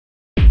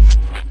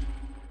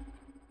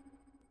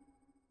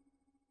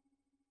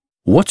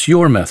What's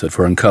your method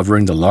for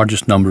uncovering the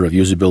largest number of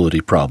usability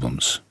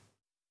problems?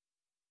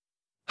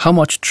 How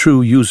much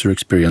true user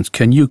experience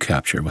can you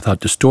capture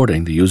without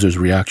distorting the user's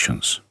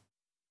reactions?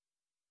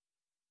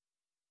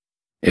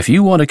 If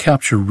you want to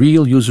capture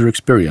real user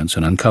experience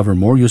and uncover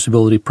more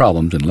usability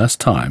problems in less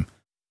time,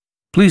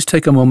 please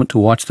take a moment to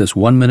watch this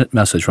 1-minute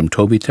message from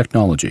Tobii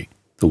Technology,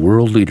 the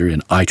world leader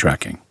in eye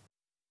tracking.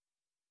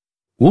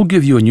 We'll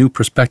give you a new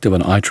perspective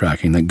on eye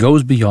tracking that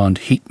goes beyond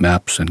heat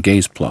maps and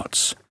gaze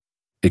plots.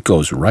 It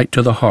goes right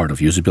to the heart of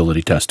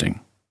usability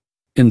testing.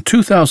 In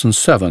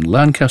 2007,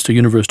 Lancaster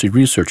University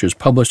researchers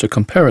published a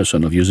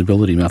comparison of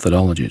usability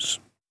methodologies.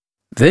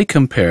 They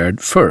compared,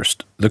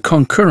 first, the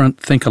concurrent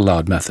think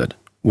aloud method,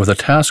 where the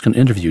task and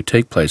interview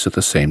take place at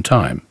the same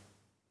time.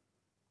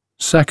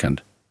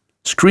 Second,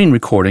 screen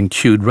recording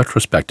cued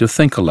retrospective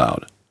think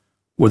aloud,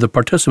 where the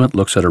participant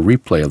looks at a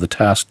replay of the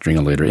task during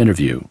a later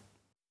interview.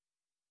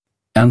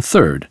 And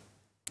third,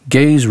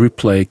 gaze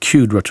replay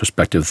cued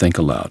retrospective think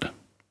aloud,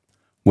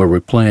 where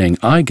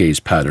replaying eye gaze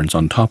patterns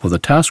on top of the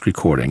task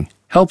recording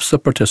helps the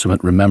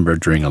participant remember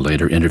during a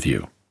later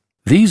interview.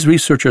 These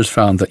researchers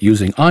found that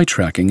using eye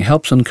tracking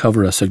helps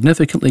uncover a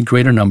significantly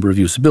greater number of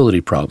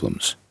usability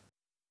problems,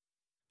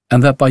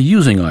 and that by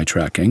using eye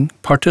tracking,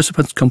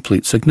 participants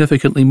complete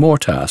significantly more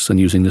tasks than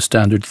using the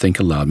standard think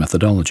aloud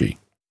methodology,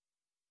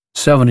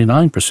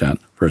 79%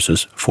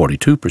 versus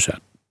 42%.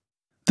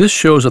 This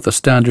shows that the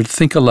standard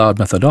think aloud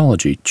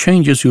methodology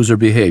changes user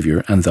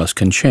behavior and thus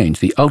can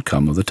change the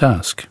outcome of the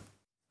task.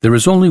 There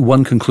is only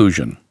one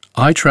conclusion.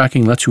 Eye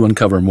tracking lets you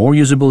uncover more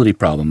usability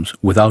problems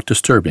without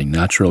disturbing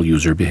natural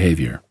user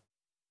behavior.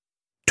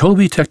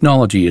 Tobii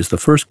Technology is the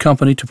first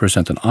company to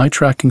present an eye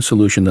tracking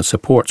solution that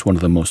supports one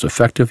of the most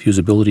effective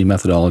usability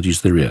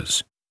methodologies there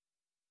is: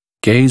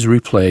 gaze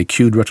replay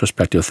cued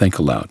retrospective think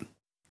aloud.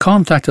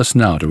 Contact us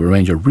now to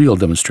arrange a real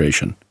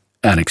demonstration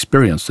and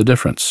experience the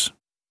difference.